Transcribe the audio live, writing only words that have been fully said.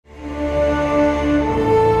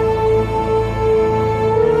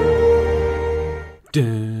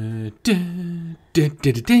Welcome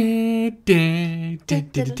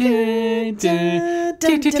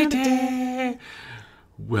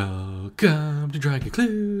to Drawing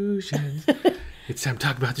Conclusions. It's time to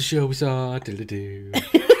talk about the show we saw.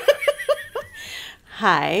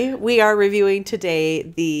 Hi, we are reviewing today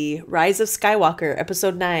the Rise of Skywalker,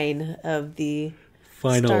 episode 9 of the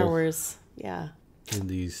Final Star Wars. Yeah. In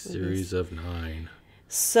the series of 9.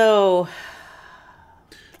 So,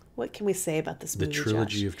 what can we say about this movie, The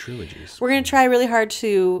trilogy Josh? of trilogies. We're going to try really hard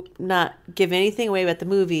to not give anything away about the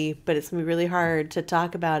movie, but it's going to be really hard to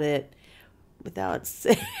talk about it without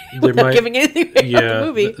giving anything away about the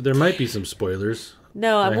movie. There might be some spoilers.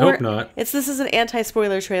 No, I hope not. This is an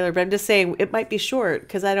anti-spoiler trailer, but I'm just saying it might be short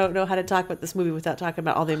because I don't know how to talk about this movie without talking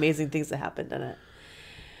about all the amazing things that happened in it.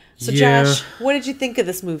 So, yeah. Josh, what did you think of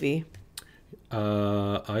this movie?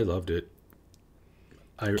 I loved it.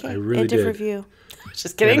 I Okay, really end of did. review.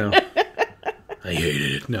 Just kidding. I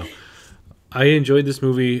hated it. No, I enjoyed this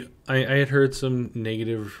movie. I had heard some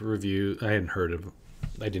negative reviews. I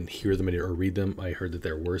didn't hear them or read them. I heard that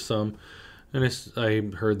there were some, and I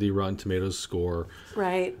heard the Rotten Tomatoes score.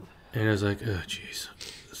 Right. And I was like, oh, jeez.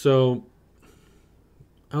 So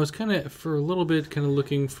I was for a little bit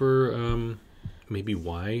looking for maybe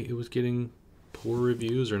why it was getting poor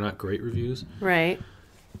reviews or not great reviews. Right.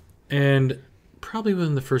 And probably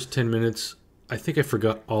within the first 10 minutes, I think I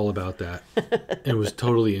forgot all about that and was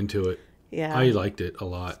totally into it. Yeah. I liked it a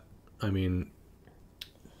lot. I mean,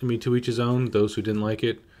 to each his own. Those who didn't like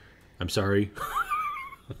it, I'm sorry.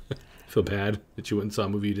 I feel bad that you went and saw a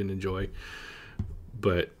movie you didn't enjoy.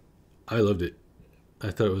 But I loved it.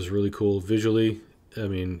 I thought it was really cool visually. I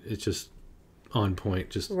mean, it's just on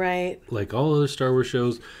point. Just right. Like all other Star Wars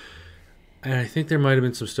shows. And I think there might have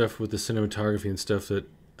been some stuff with the cinematography and stuff that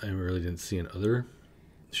I really didn't see in other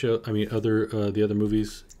shows. I mean, the other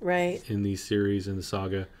movies, right, in the series and the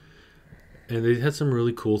saga. And they had some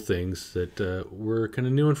really cool things that were kind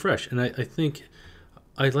of new and fresh. And I think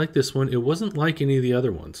I like this one. It wasn't like any of the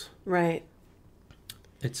other ones. Right.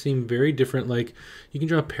 It seemed very different. Like, you can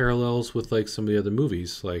draw parallels with like some of the other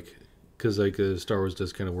movies, like because like Star Wars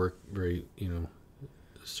does kind of work very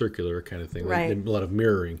circular kind of thing, right? Like, a lot of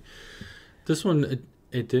mirroring. This one,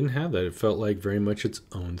 it didn't have that. It felt like very much its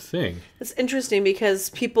own thing. It's interesting because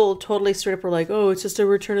people totally straight up were like, "Oh, it's just a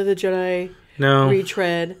Return of the Jedi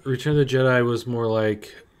retread." Return of the Jedi was more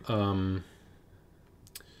like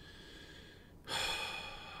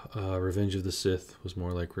Revenge of the Sith was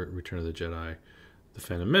more like Return of the Jedi. The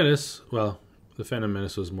Phantom Menace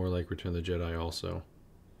was more like Return of the Jedi also.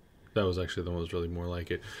 That was actually the one that was really more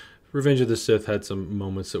like it. Revenge of the Sith had some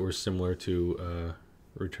moments that were similar to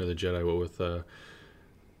Return of the Jedi, with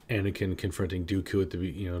Anakin confronting Dooku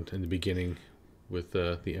in the beginning with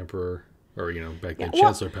the Emperor, or back then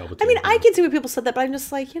Chancellor Palpatine. I mean, I can see why people said that, but I'm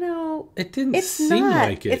just like, it didn't seem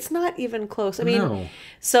like it. It's not even close. I mean, no.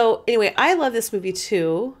 So anyway, I love this movie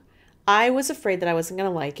too. I was afraid that I wasn't going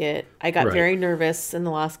to like it. I got very nervous in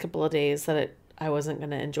the last couple of days that I wasn't going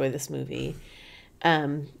to enjoy this movie.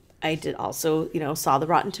 I did also, saw the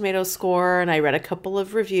Rotten Tomatoes score, and I read a couple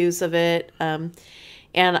of reviews of it.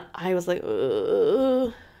 And I was like,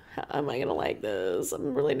 how am I going to like this?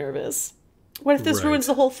 I'm really nervous. What if this ruins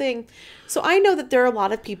the whole thing? So I know that there are a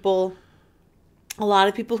lot of people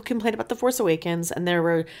who complain about The Force Awakens, and there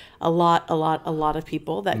were a lot of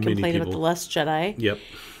people that complained about The Last Jedi. Yep.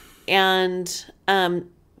 And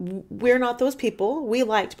we're not those people. We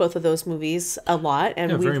liked both of those movies a lot,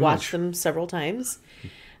 and we've watched them several times.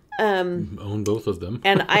 Own both of them.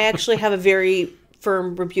 And I actually have a very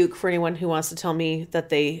firm rebuke for anyone who wants to tell me that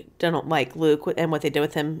they don't like Luke and what they did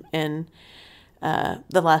with him in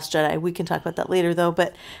The Last Jedi. We can talk about that later, though.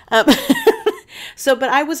 But but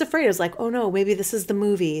I was afraid. I was like, oh no, maybe this is the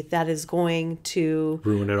movie that is going to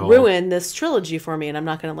ruin this trilogy for me, and I'm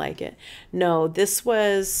not going to like it. No, this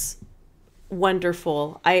was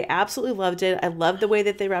wonderful. I absolutely loved it. I loved the way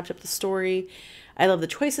that they wrapped up the story. I love the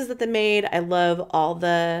choices that they made. I love all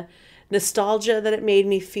the nostalgia that it made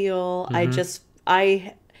me feel. Mm-hmm. This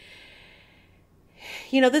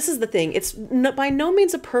is the thing. It's by no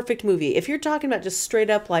means a perfect movie. If you're talking about just straight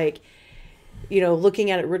up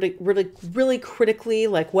looking at it really, really, really critically,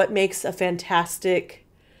 like what makes a fantastic,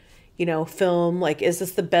 film? Like, is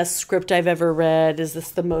this the best script I've ever read? Is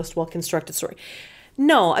this the most well-constructed story?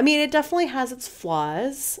 No, I mean, it definitely has its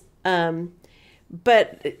flaws.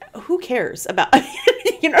 But who cares about,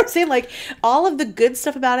 you know what I'm saying? Like, all of the good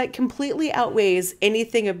stuff about it completely outweighs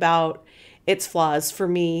anything about its flaws for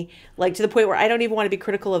me, like to the point where I don't even want to be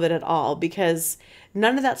critical of it at all, because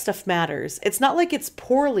none of that stuff matters. It's not like it's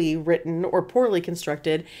poorly written or poorly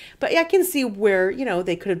constructed, but I can see where,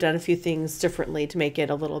 they could have done a few things differently to make it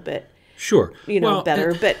a little bit Sure.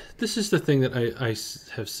 better. But this is the thing that I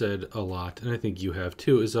have said a lot, and I think you have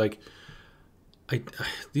too, is like,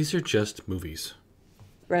 these are just movies.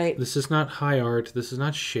 right. This is not high art. This is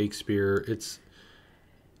not Shakespeare. It's,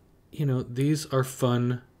 these are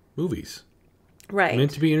fun movies. Right.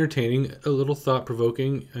 Meant to be entertaining, a little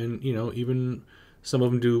thought-provoking, and, even some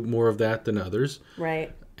of them do more of that than others.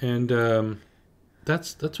 Right. And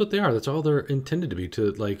that's what they are. That's all they're intended to be,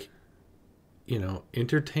 to, like,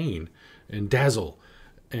 entertain and dazzle.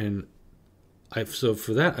 And so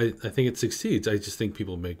for that, I think it succeeds. I just think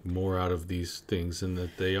people make more out of these things than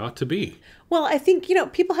that they ought to be. Well, I think,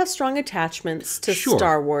 people have strong attachments to Sure.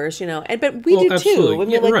 Star Wars, but we do absolutely. too. I mean,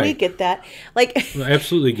 Yeah, we right. get that. Like, I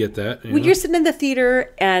absolutely get that. when you're sitting in the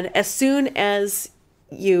theater and as soon as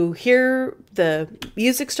you hear the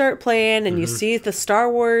music start playing and you see the Star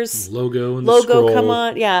Wars logo and logo the scroll. come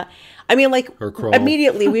on, yeah. I mean, like, Or crawl.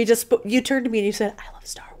 immediately you turned to me and you said, "I love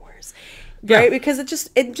Star Wars," right? Because it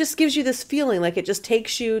just gives you this feeling, like it just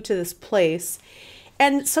takes you to this place.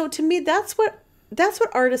 And so to me, that's what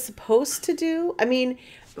art is supposed to do. I mean,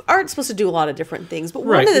 art's supposed to do a lot of different things, but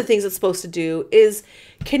one of the things it's supposed to do is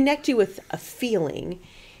connect you with a feeling.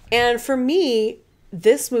 And for me,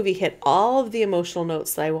 this movie hit all of the emotional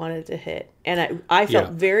notes that I wanted to hit. And I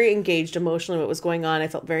felt very engaged emotionally with what was going on. I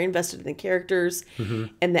felt very invested in the characters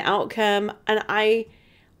and the outcome. And I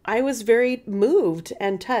was very moved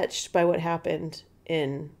and touched by what happened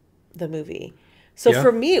in the movie. So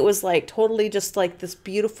for me, it was like totally just like this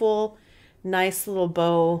beautiful, nice little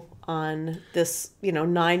bow on this,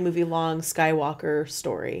 9 movie long Skywalker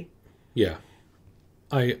story. Yeah,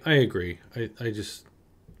 I agree.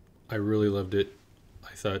 I really loved it.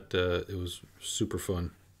 I thought it was super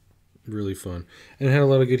fun, really fun, and it had a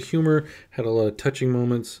lot of good humor, had a lot of touching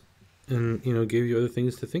moments, and gave you other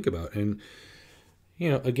things to think about. And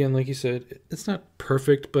again, like you said, it's not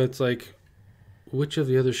perfect, but it's like, which of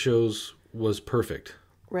the other shows was perfect?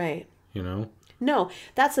 Right. No,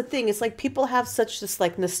 that's the thing. It's like people have such this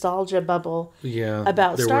like nostalgia bubble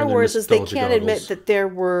about they're Star wearing their Wars is they nostalgia can't goggles. admit that there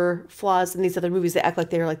were flaws in these other movies. They act like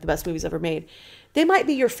they're like the best movies ever made. They might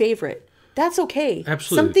be your favorite. That's okay.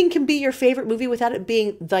 Absolutely. Something can be your favorite movie without it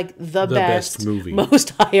being like the best movie.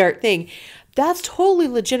 most high art thing. That's totally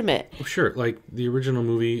legitimate. Sure. Like, the original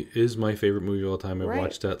movie is my favorite movie of all time. I've Right.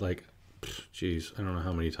 watched that I don't know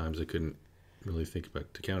how many times. I couldn't really think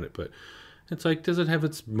about to count it, but it's like, does it have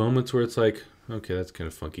its moments where it's like, okay, that's kind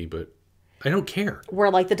of funky, but I don't care. Where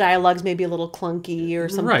like the dialogue's maybe a little clunky or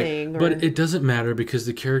something. Right. But it doesn't matter because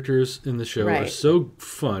the characters in the show are Right. so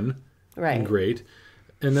fun and great.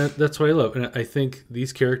 And that's what I love. And I think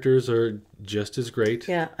these characters are just as great.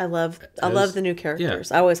 Yeah, I love the new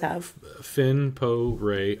characters. I always have. Finn, Poe,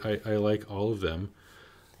 Rey, I like all of them.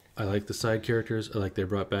 I like the side characters. I like they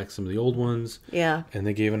brought back some of the old ones. Yeah. And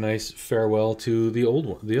they gave a nice farewell to the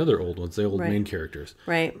other old ones, the old main characters.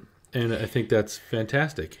 Right. And I think that's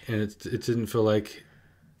fantastic. And it didn't feel like,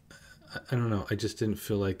 I don't know, I just didn't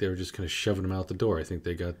feel like they were just kind of shoving them out the door. I think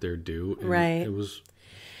they got their due. And Right. It was...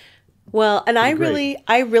 Well, and I great.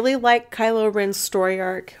 really like Kylo Ren's story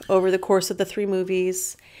arc over the course of the 3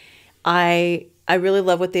 movies. I really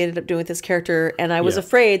love what they ended up doing with his character, and I was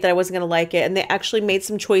afraid that I wasn't going to like it. And they actually made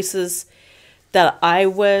some choices that I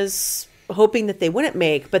was hoping that they wouldn't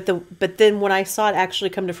make. But then when I saw it actually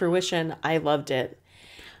come to fruition, I loved it.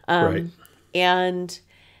 Right. And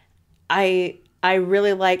I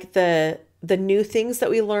really like the new things that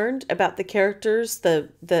we learned about the characters, the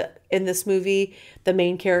in this movie, the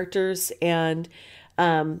main characters, and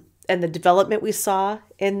the development we saw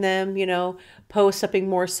in them. Poe stepping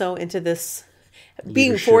more so into this,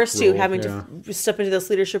 being Leadership forced to role, having to step into this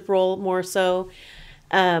leadership role more so.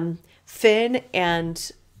 Finn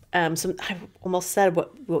and some, I almost said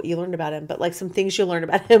what you learned about him, but like some things you learned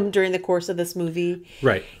about him during the course of this movie.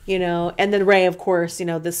 Right. And then Rey, of course,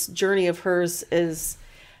 this journey of hers is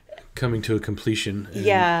Coming to a completion.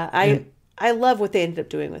 I love what they ended up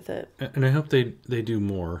doing with it. And I hope they do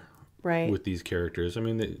more Right. with these characters. I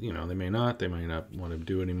mean, they may not want to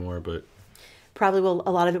do anymore, but Probably will.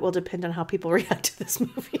 A lot of it will depend on how people react to this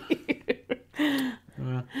movie.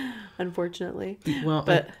 Unfortunately. well,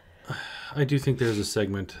 But I do think there's a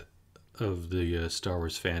segment of the Star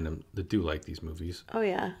Wars fandom that do like these movies. oh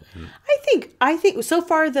yeah, I think so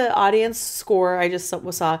far the audience score I just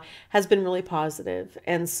saw has been really positive,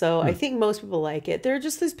 and so I think most people like it. There are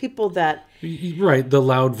just these people that Right, the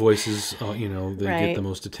loud voices, they Right. get the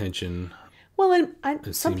most attention. Well, and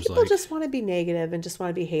some seems people like. just want to be negative and just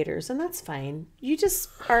want to be haters, and that's fine. You just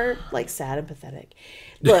are like sad and pathetic.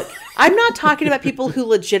 Look, I'm not talking about people who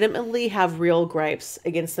legitimately have real gripes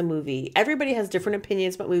against the movie. Everybody has different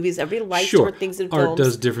opinions about movies. Everybody likes Sure, different things in art films.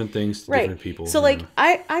 does different things to different people. So, you like,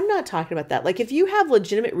 know. I'm not talking about that. Like, if you have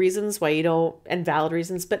legitimate reasons why you don't, and valid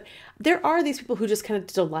reasons, but there are these people who just kind of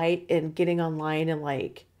delight in getting online and,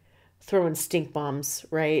 like, throwing stink bombs,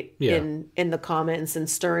 right? Yeah. In the comments and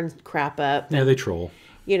stirring crap up. Yeah, And, they troll.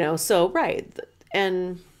 you know, so, right.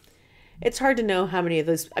 And it's hard to know how many of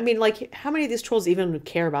those, I mean, like, how many of these trolls even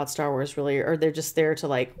care about Star Wars, really? Or they're just there to,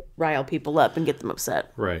 like, rile people up and get them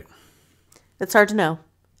upset. Right. It's hard to know.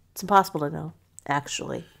 It's impossible to know,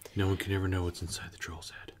 actually. No one can ever know what's inside the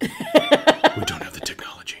troll's head. We don't have the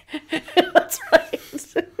technology. That's right.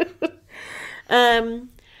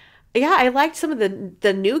 Yeah, I liked some of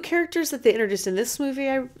the new characters that they introduced in this movie.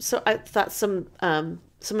 I thought some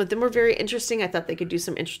of them were very interesting. I thought they could do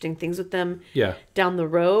some interesting things with them. Yeah. Down the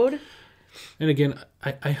road. And again,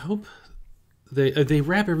 I hope they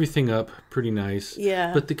wrap everything up pretty nice.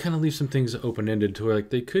 Yeah. But they kind of leave some things open ended to where like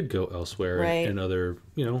they could go elsewhere Right. in other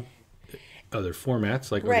other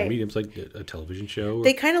formats like Right. other mediums like a television show.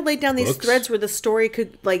 They kind of laid down these books. threads where the story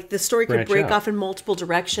could Branch break out. off in multiple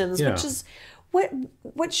directions, Yeah. which is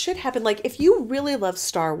what should happen. Like, if you really love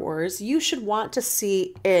Star Wars, you should want to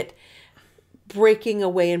see it breaking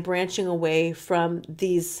away and branching away from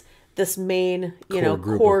this main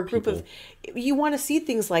core group of you want to see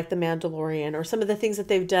things like The Mandalorian or some of the things that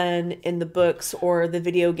they've done in the books or the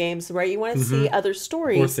video games, right? You want to see other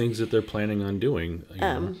stories or things that they're planning on doing,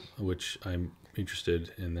 which I'm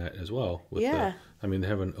interested in that as well. With Yeah. they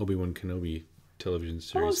have an Obi-Wan Kenobi television I'm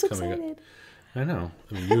series so coming excited. up. I know.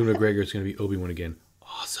 Ewan McGregor is going to be Obi-Wan again.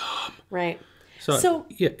 Awesome. Right. So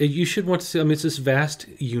yeah, you should want to see. It's this vast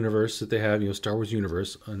universe that they have. Star Wars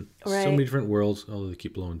universe on so Right. many different worlds. Although they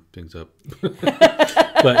keep blowing things up,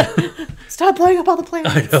 but Stop blowing up all the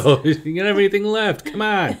planets. I know you don't have anything left. Come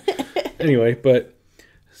on. Anyway, but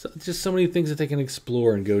just so many things that they can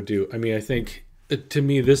explore and go do. I think to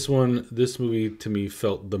me, this movie to me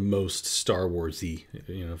felt the most Star Wars-y. If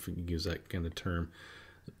you can use that kind of term,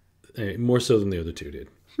 more so than the other two did.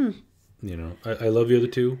 I love the other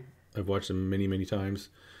two. I've watched them many, many times.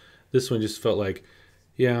 This one just felt like,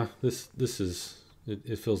 yeah, this is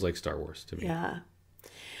it feels like Star Wars to me. Yeah.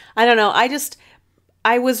 I don't know.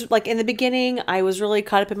 I was like, in the beginning, I was really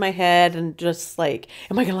caught up in my head and just like,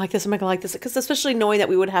 am I going to like this? Am I going to like this? Because especially knowing that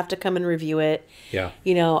we would have to come and review it. Yeah.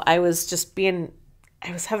 I was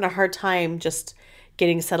having a hard time just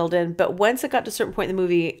getting settled in. But once it got to a certain point in the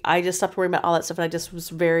movie, I just stopped worrying about all that stuff. And I just was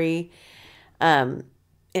very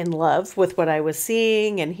in love with what I was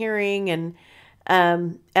seeing and hearing. And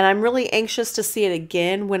I'm really anxious to see it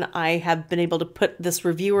again when I have been able to put this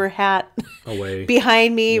reviewer hat Away.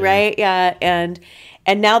 behind me, right? Yeah.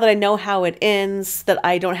 And now that I know how it ends, that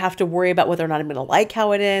I don't have to worry about whether or not I'm going to like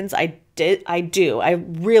how it ends. I do. I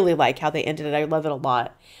really like how they ended it. I love it a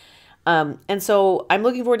lot. And so I'm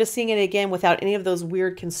looking forward to seeing it again without any of those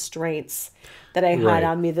weird constraints that I had Right.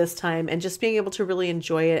 on me this time, and just being able to really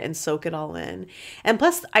enjoy it and soak it all in. And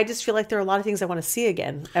plus, I just feel like there are a lot of things I want to see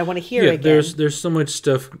again. I want to hear again. There's so much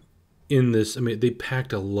stuff in this. They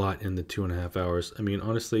packed a lot in the 2.5 hours.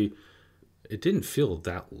 Honestly, it didn't feel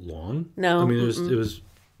that long. No. it was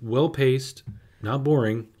well paced, not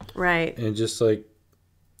boring, Right. and just like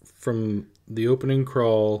from the opening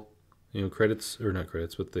crawl, credits or not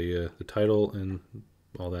credits, but the title and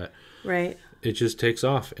all that. Right. It just takes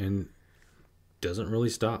off and doesn't really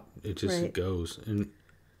stop. It just Right. goes, and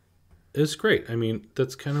it's great.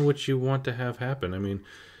 That's kind of what you want to have happen.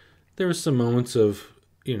 There were some moments of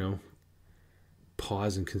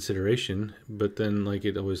pause and consideration, but then like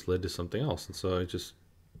it always led to something else, and so it just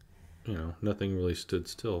nothing really stood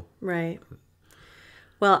still. Right.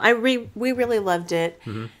 Well, we really loved it.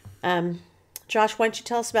 Josh, why don't you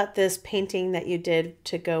tell us about this painting that you did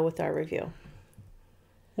to go with our review?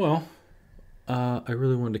 Well, I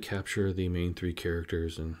really wanted to capture the main three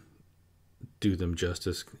characters and do them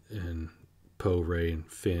justice, and Poe, Rey, and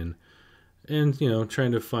Finn, and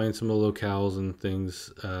trying to find some of the locales and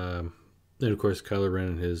things. And of course, Kylo Ren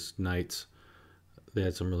and his knights. They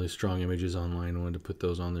had some really strong images online. I wanted to put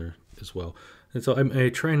those on there as well. And so I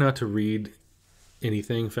try not to read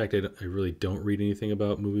anything. In fact, I really don't read anything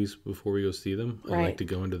about movies before we go see them. I Right. like to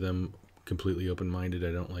go into them completely open-minded.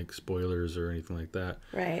 I don't like spoilers or anything like that.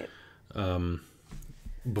 Right.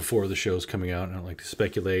 Before the show's coming out, I don't like to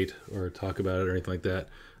speculate or talk about it or anything like that.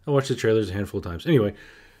 I watched the trailers a handful of times. Anyway,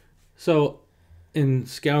 so in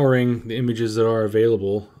scouring the images that are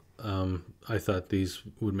available, I thought these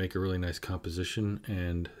would make a really nice composition,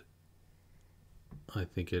 and I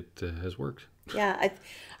think it has worked. Yeah,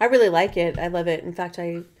 I really like it. I love it. In fact,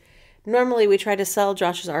 normally we try to sell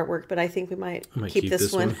Josh's artwork, but I think we might keep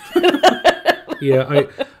this one. Yeah,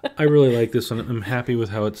 I really like this one. I'm happy with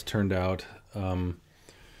how it's turned out.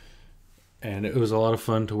 And it was a lot of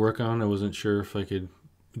fun to work on. I wasn't sure if I could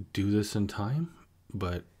do this in time,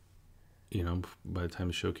 but, by the time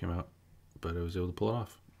the show came out, but I was able to pull it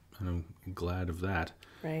off. And I'm glad of that.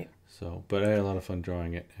 Right. So, but I had a lot of fun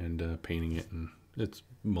drawing it and painting it, and it's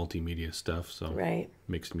multimedia stuff, so right.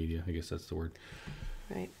 Mixed media, I guess that's the word.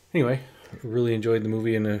 Right. Anyway, I really enjoyed the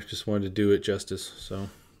movie, and I just wanted to do it justice, so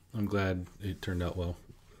I'm glad it turned out well.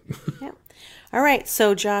 Yep. All right,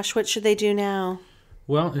 so Josh, what should they do now?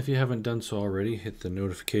 Well, if you haven't done so already, hit the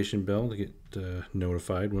notification bell to get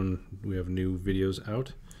notified when we have new videos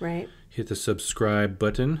out. Right. Hit the subscribe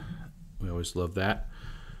button. We always love that.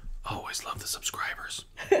 Always love the subscribers.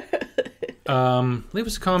 Leave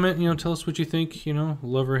us a comment, tell us what you think,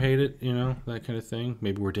 love or hate it, that kind of thing.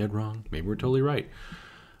 Maybe we're dead wrong. Maybe we're totally right.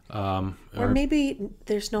 Or maybe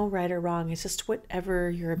there's no right or wrong. It's just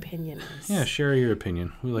whatever your opinion is. Yeah, share your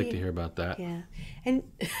opinion. We like to hear about that. Yeah. And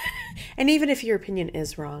even if your opinion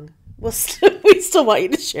is wrong, we still want you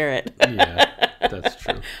to share it. Yeah, that's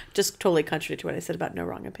true. Just totally contrary to what I said about no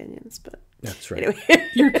wrong opinions, but that's right. Anyway.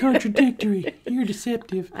 You're contradictory. You're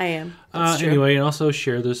deceptive. I am. That's true. Anyway, and also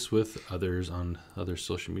share this with others on other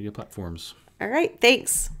social media platforms. All right.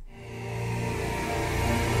 Thanks.